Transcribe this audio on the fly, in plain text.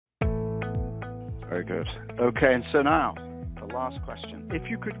Very good. Okay, and so now, the last question. If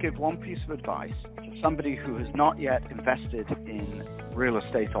you could give one piece of advice to somebody who has not yet invested in real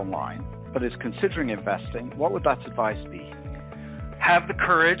estate online, but is considering investing, what would that advice be? Have the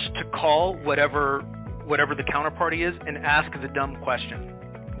courage to call whatever the counterparty is and ask the dumb question.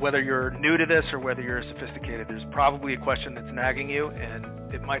 Whether you're new to this or whether you're sophisticated, there's probably a question that's nagging you,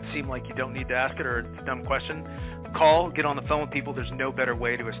 and it might seem like you don't need to ask it or it's a dumb question. Call, get on the phone with people. There's no better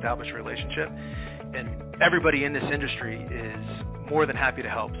way to establish a relationship. And everybody in this industry is more than happy to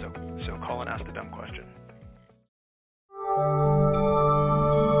help. So call and ask the dumb question.